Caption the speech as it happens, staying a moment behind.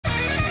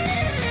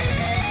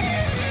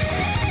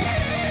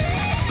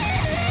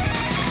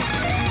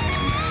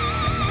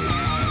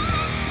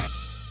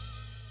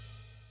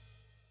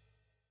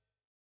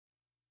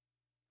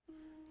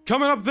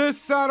Coming up this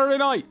Saturday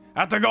night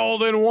at the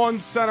Golden One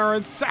Center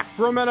in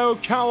Sacramento,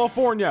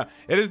 California,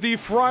 it is the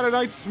Friday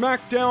Night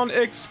SmackDown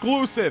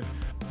exclusive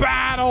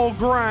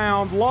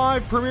Battleground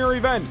live premiere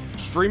event,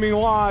 streaming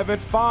live at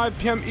 5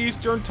 p.m.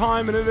 Eastern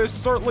Time, and it is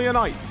certainly a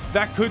night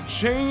that could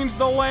change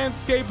the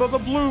landscape of the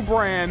blue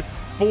brand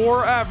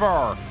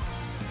forever.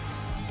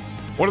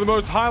 One of the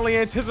most highly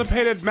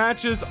anticipated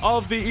matches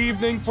of the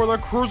evening for the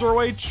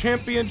Cruiserweight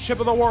Championship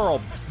of the World,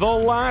 the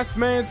last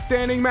man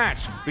standing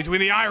match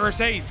between the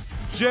Irish Ace,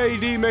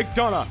 JD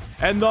McDonagh,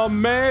 and the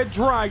Mad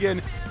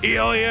Dragon,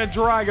 Ilja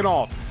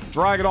Dragunov.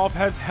 Dragunov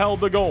has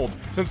held the gold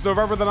since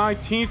November the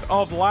 19th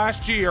of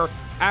last year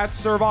at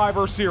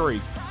Survivor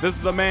Series. This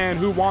is a man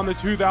who won the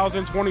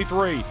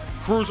 2023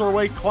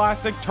 Cruiserweight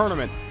Classic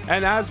Tournament,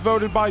 and as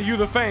voted by you,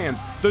 the fans,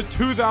 the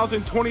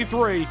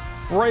 2023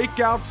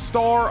 Breakout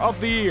Star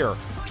of the Year.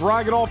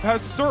 Dragunov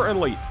has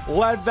certainly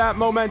led that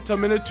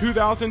momentum into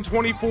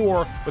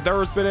 2024, but there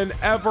has been an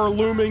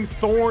ever-looming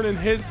thorn in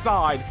his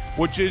side,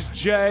 which is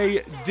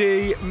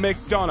JD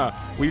McDonagh.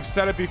 We've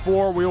said it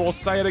before, we will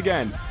say it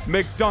again.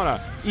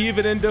 McDonagh,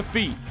 even in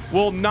defeat,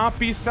 will not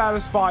be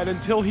satisfied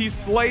until he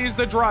slays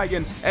the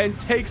dragon and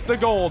takes the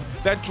gold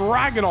that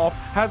Dragunov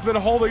has been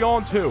holding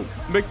on to.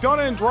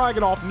 McDonagh and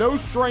Dragunov, no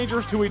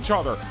strangers to each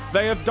other.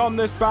 They have done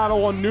this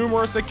battle on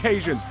numerous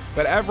occasions,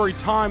 but every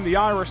time the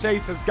Irish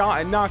Ace has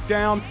gotten knocked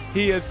down,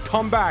 he has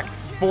come back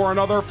for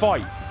another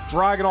fight.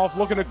 Dragunov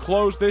looking to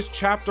close this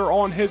chapter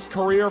on his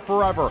career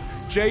forever.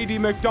 JD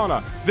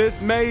McDonagh,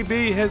 this may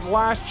be his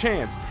last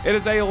chance. It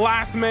is a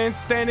last man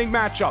standing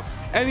matchup.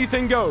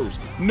 Anything goes,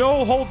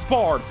 no holds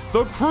barred.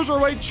 The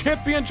Cruiserweight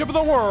Championship of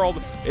the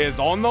World is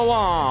on the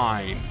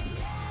line.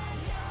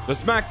 The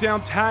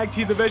SmackDown Tag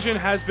Team division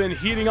has been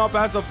heating up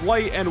as of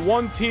late, and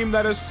one team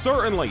that has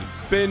certainly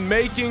been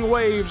making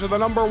waves are the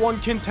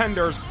 #1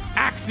 contenders,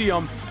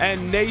 Axiom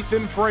and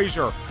Nathan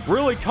Frazer.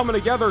 Really coming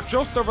together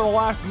just over the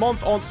last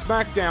month on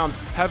SmackDown,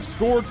 have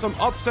scored some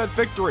upset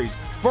victories.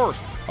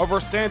 First, over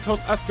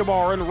Santos,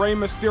 Escobar, and Rey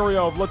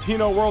Mysterio of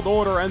Latino World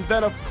Order, and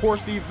then of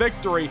course the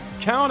victory,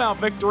 count-out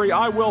victory,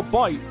 I will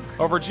bite,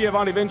 over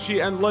Giovanni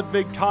Vinci and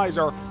Ludwig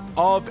Kaiser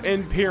of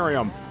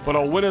Imperium. But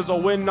a win is a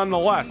win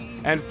nonetheless,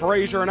 and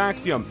Frazer and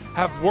Axiom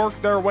have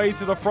worked their way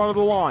to the front of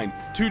the line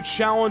to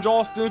challenge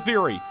Austin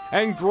Theory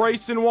and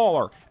Grayson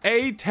Waller,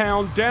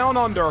 A-Town Down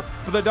Under,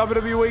 for the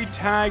WWE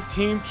Tag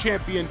Team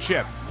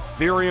Championship.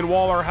 Theory and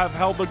Waller have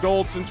held the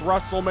gold since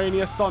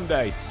WrestleMania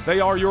Sunday.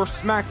 They are your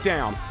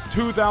SmackDown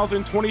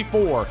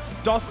 2024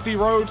 Dusty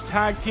Rhodes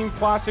Tag Team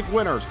Classic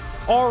winners,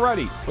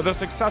 already with a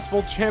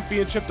successful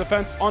championship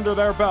defense under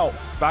their belt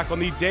back on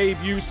the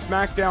debut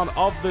SmackDown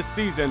of the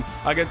season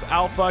against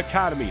Alpha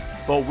Academy.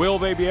 But will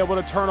they be able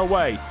to turn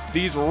away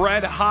these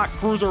red-hot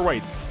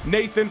cruiserweights?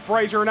 Nathan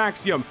Frazer and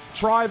Axiom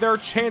try their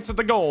chance at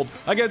the gold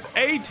against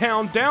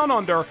A-Town Down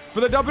Under for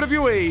the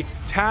WWE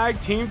Tag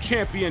Team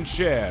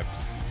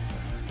Championships.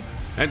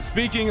 And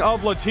speaking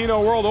of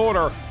Latino World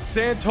Order,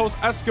 Santos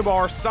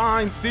Escobar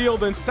signed,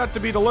 sealed, and set to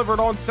be delivered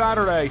on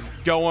Saturday,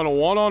 going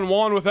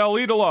one-on-one with El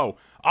Idolo,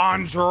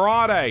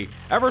 Andrade.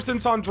 Ever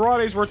since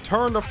Andrade's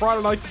return to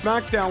Friday Night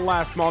SmackDown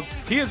last month,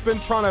 he has been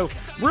trying to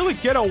really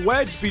get a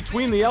wedge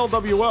between the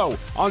LWO.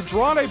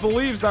 Andrade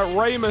believes that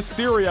Rey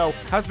Mysterio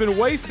has been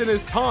wasting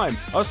his time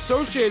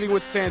associating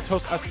with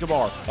Santos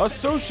Escobar,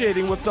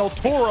 associating with Del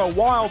Toro,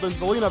 Wilde, and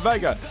Zelina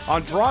Vega.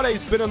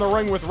 Andrade's been in the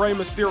ring with Rey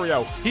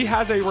Mysterio. He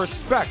has a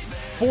respect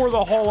for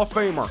the Hall of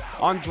Famer.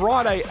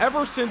 Andrade,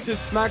 ever since his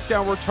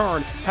SmackDown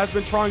return, has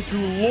been trying to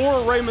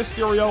lure Rey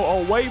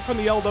Mysterio away from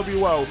the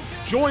LWO,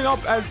 join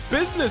up as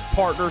business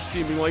partners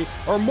seemingly,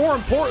 or more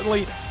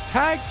importantly,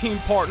 tag team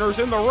partners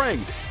in the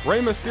ring. Rey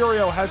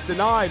Mysterio has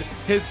denied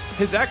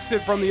his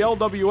exit from the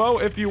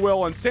LWO, if you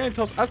will, and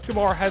Santos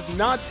Escobar has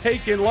not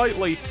taken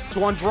lightly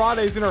to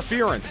Andrade's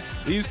interference.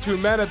 These two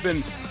men have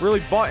been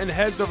really butting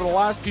heads over the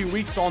last few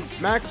weeks on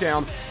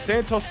SmackDown.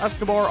 Santos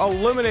Escobar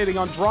eliminating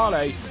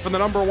Andrade from the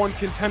 #1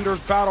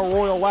 Contenders Battle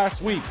Royal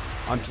last week.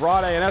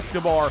 Andrade and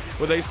Escobar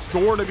with a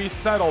score to be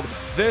settled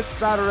this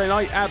Saturday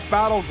night at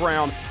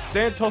Battleground.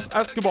 Santos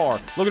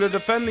Escobar looking to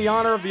defend the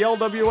honor of the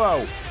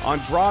LWO.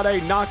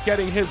 Andrade not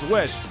getting his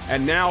wish,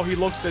 and now he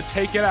looks to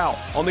take it out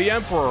on the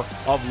Emperor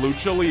of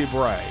Lucha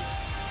Libre.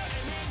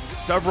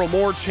 Several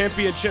more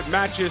championship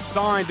matches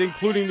signed,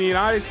 including the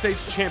United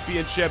States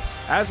Championship.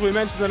 As we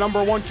mentioned, the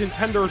 #1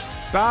 Contenders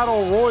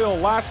Battle Royal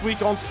last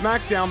week on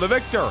SmackDown. The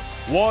victor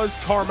was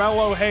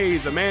Carmelo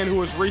Hayes, a man who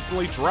was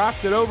recently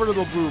drafted over to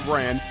the Blue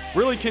Brand,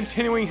 really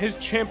continuing his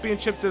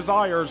championship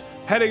desires,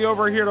 heading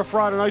over here to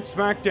Friday Night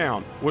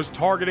SmackDown. Was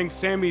targeting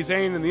Sami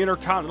Zayn in the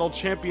Intercontinental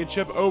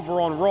Championship over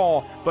on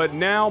Raw, but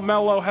now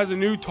Melo has a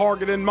new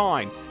target in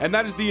mind, and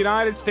that is the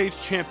United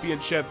States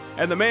Championship,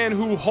 and the man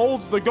who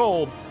holds the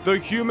gold, the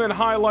human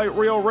highlight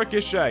reel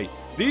Ricochet.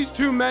 These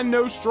two men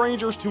no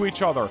strangers to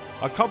each other.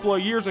 A couple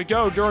of years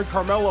ago during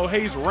Carmelo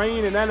Hayes'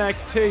 reign in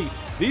NXT,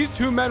 these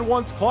two men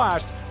once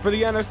clashed for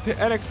the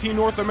NXT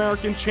North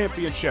American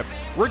Championship.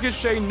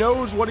 Ricochet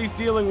knows what he's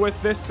dealing with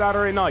this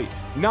Saturday night.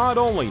 Not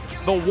only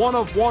the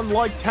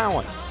one-of-one-like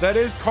talent that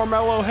is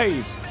Carmelo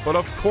Hayes, but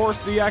of course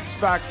the X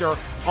Factor,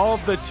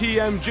 of the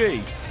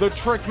TMG, the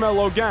Trick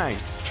Mello gang.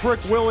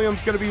 Trick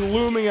Williams going to be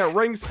looming at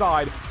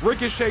ringside.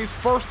 Ricochet's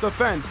first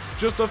defense,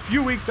 just a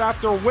few weeks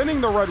after winning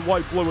the red,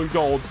 white, blue, and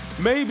gold,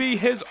 may be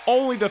his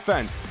only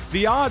defense.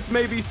 The odds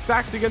may be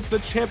stacked against the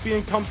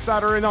champion come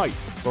Saturday night,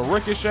 but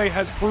Ricochet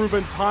has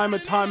proven time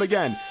and time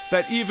again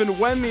that even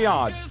when the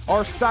odds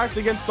are stacked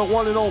against the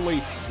one and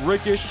only,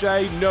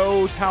 Ricochet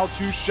knows how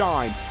to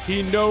shine.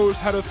 He knows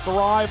how to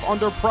thrive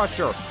under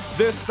pressure.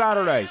 This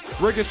Saturday,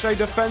 Ricochet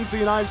defends the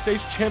United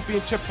States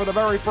Championship for the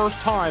very first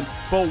time,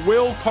 but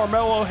will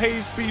Carmelo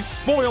Hayes be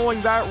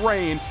spoiling that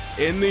reign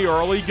in the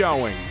early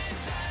going?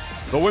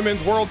 The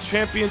Women's World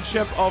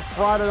Championship of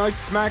Friday Night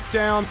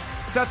SmackDown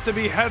set to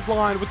be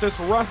headlined with this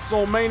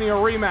WrestleMania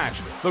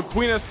rematch. The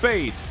Queen of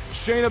Spades,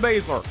 Shayna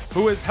Baszler,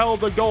 who has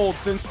held the gold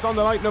since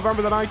Sunday night,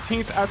 November the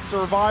 19th at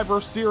Survivor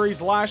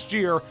Series last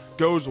year,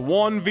 goes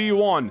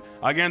 1v1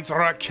 against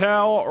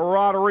Raquel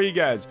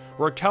Rodriguez.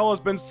 Raquel has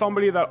been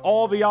somebody that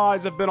all the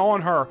eyes have been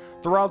on her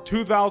throughout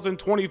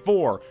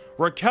 2024.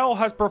 Raquel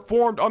has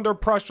performed under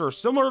pressure,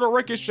 similar to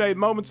Ricochet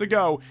moments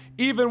ago.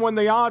 Even when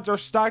the odds are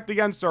stacked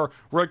against her,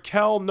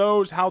 Raquel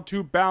knows how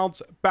to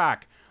bounce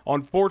back.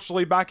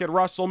 Unfortunately, back at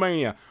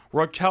WrestleMania,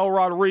 Raquel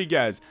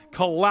Rodriguez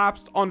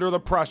collapsed under the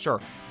pressure,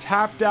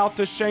 tapped out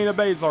to Shayna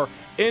Baszler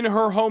in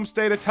her home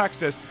state of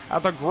Texas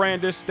at the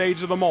grandest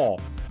stage of them all.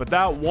 But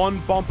that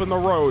one bump in the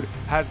road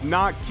has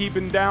not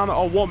keeping down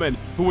a woman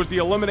who was the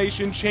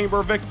Elimination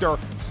Chamber victor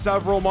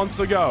several months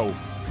ago.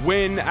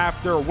 Win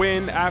after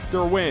win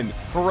after win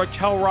for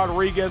Raquel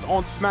Rodriguez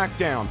on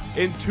SmackDown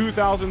in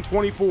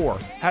 2024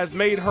 has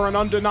made her an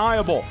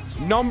undeniable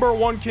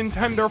 #1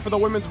 contender for the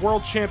Women's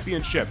World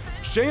Championship.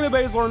 Shayna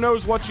Baszler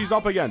knows what she's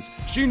up against.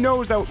 She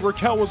knows that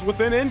Raquel was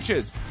within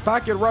inches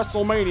back at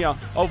WrestleMania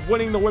of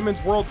winning the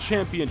Women's World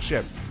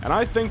Championship. And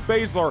I think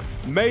Baszler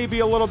may be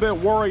a little bit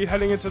worried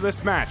heading into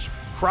this match.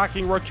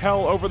 Cracking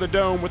Raquel over the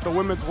dome with the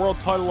Women's World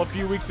title a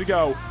few weeks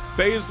ago,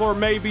 Baszler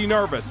may be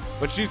nervous,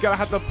 but she's going to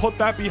have to put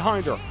that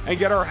behind her and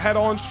get her head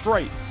on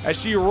straight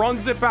as she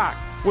runs it back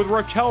with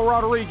Raquel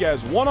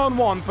Rodriguez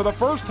one-on-one for the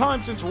first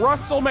time since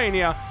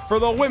WrestleMania for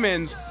the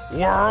Women's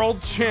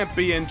World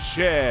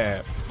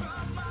Championship.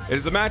 It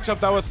is the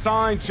matchup that was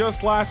signed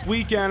just last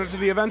weekend into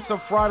the events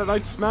of Friday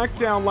Night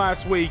SmackDown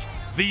last week.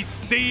 The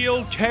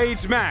Steel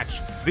Cage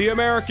match. The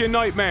American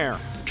Nightmare,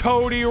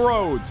 Cody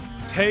Rhodes,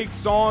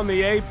 takes on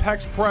the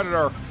Apex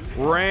Predator,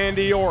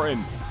 Randy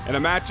Orton, in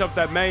a matchup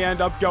that may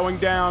end up going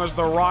down as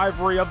the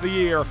rivalry of the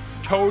year.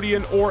 Cody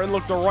and Orton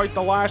look to write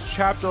the last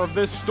chapter of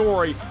this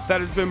story that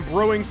has been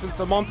brewing since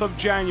the month of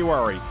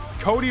January.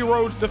 Cody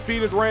Rhodes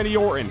defeated Randy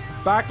Orton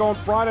back on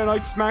Friday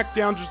Night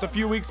SmackDown just a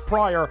few weeks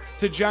prior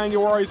to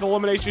January's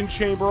Elimination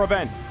Chamber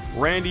event.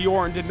 Randy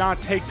Orton did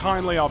not take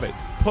kindly of it,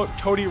 put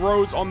Cody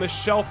Rhodes on the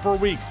shelf for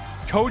weeks.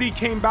 Cody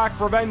came back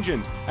for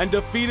vengeance and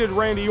defeated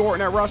Randy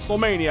Orton at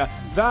WrestleMania.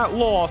 That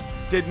loss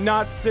did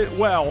not sit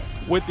well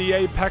with the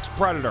Apex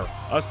Predator,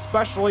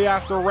 especially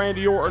after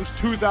Randy Orton's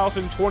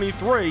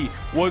 2023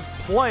 was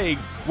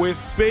plagued with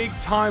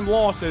big-time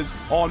losses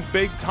on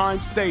big-time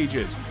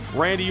stages.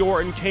 Randy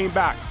Orton came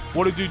back,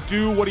 wanted to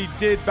do what he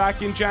did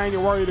back in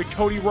January to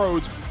Cody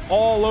Rhodes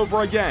all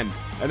over again,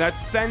 and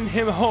that's send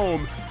him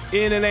home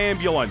in an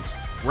ambulance.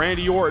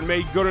 Randy Orton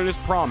made good on his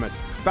promise.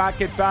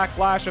 Back at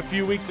Backlash a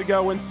few weeks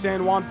ago in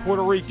San Juan,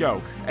 Puerto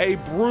Rico, a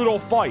brutal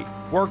fight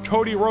where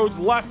Cody Rhodes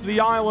left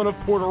the island of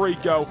Puerto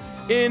Rico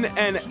in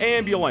an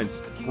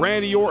ambulance.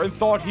 Randy Orton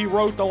thought he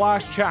wrote the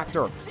last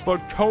chapter,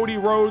 but Cody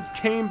Rhodes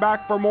came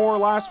back for more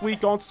last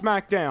week on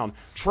SmackDown,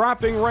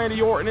 trapping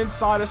Randy Orton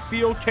inside a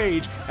steel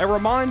cage and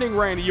reminding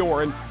Randy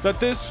Orton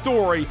that this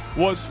story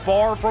was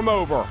far from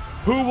over.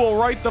 Who will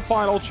write the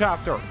final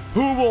chapter?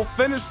 Who will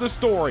finish the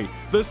story?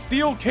 The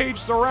steel cage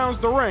surrounds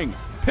the ring.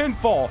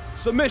 Pinfall,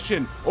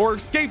 submission, or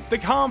escape the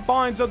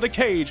confines of the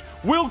cage.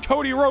 Will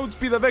Cody Rhodes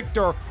be the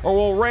victor, or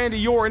will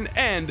Randy Orton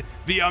end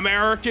the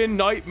American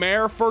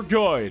Nightmare for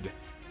good?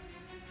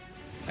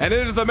 And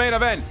it is the main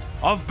event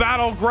of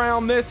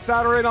Battleground this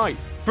Saturday night.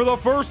 For the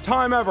first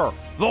time ever,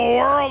 the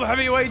World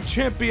Heavyweight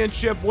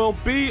Championship will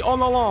be on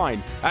the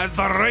line as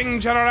the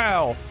Ring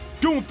General,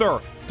 Gunther,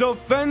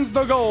 defends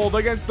the gold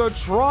against the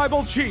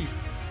Tribal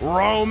Chief,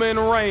 Roman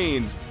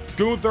Reigns.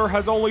 Gunther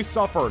has only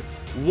suffered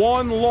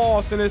one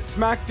loss in his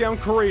SmackDown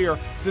career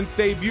since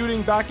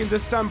debuting back in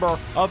December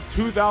of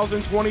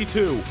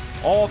 2022.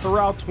 All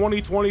throughout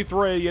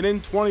 2023 and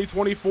in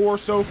 2024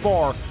 so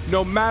far,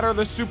 no matter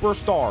the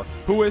superstar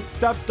who has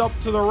stepped up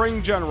to the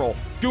ring general,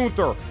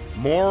 Gunther,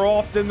 more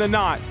often than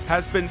not,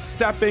 has been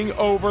stepping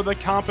over the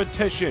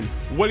competition,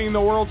 winning the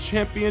World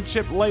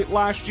Championship late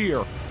last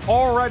year,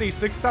 already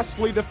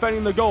successfully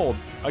defending the gold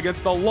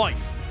against the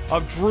likes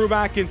of Drew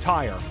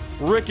McIntyre,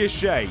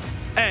 Ricochet,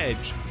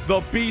 Edge,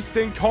 the Beast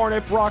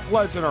Incarnate Brock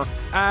Lesnar,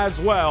 as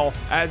well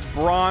as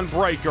Braun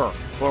Breaker.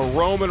 But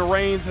Roman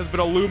Reigns has been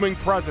a looming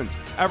presence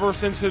ever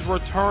since his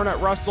return at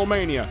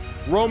WrestleMania.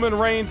 Roman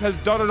Reigns has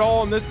done it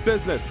all in this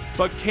business,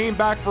 but came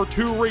back for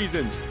two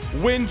reasons.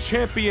 win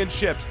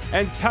championships,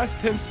 and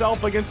test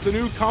himself against the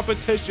new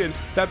competition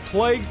that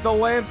plagues the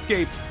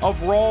landscape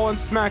of Raw and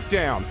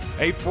SmackDown.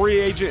 A free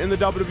agent in the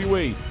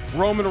WWE,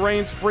 Roman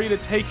Reigns free to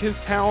take his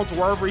talents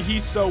wherever he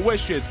so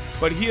wishes,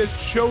 but he has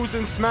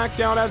chosen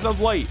SmackDown as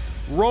of late.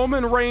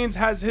 Roman Reigns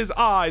has his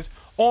eyes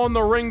on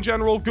the ring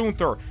general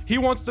Gunther. He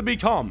wants to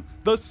become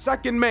the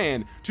second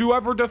man to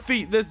ever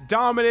defeat this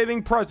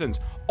dominating presence,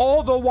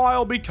 all the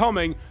while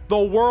becoming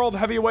the World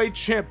Heavyweight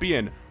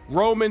Champion.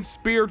 Roman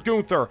speared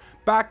Gunther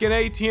back in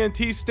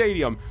AT&T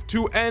Stadium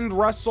to end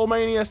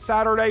WrestleMania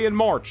Saturday in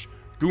March.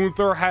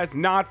 Gunther has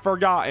not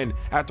forgotten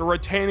after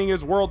retaining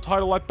his world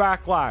title at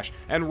Backlash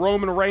and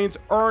Roman Reigns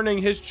earning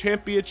his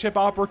championship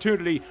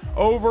opportunity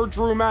over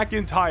Drew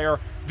McIntyre.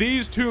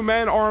 These two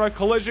men are on a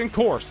collision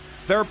course.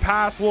 Their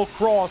paths will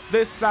cross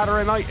this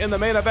Saturday night in the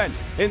main event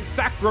in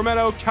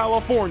Sacramento,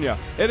 California.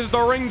 It is the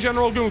ring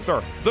general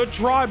Gunther, the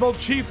tribal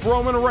chief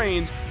Roman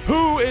Reigns,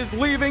 who is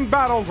leaving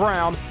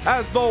Battleground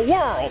as the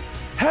World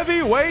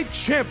Heavyweight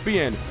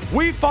Champion.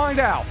 We find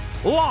out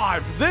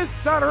live this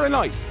Saturday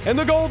night in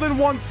the Golden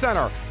One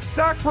Center,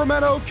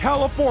 Sacramento,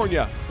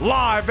 California,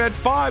 live at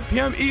 5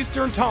 p.m.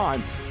 Eastern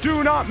Time.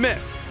 Do not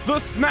miss the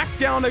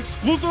SmackDown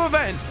exclusive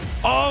event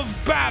of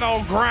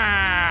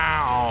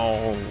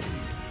Battleground.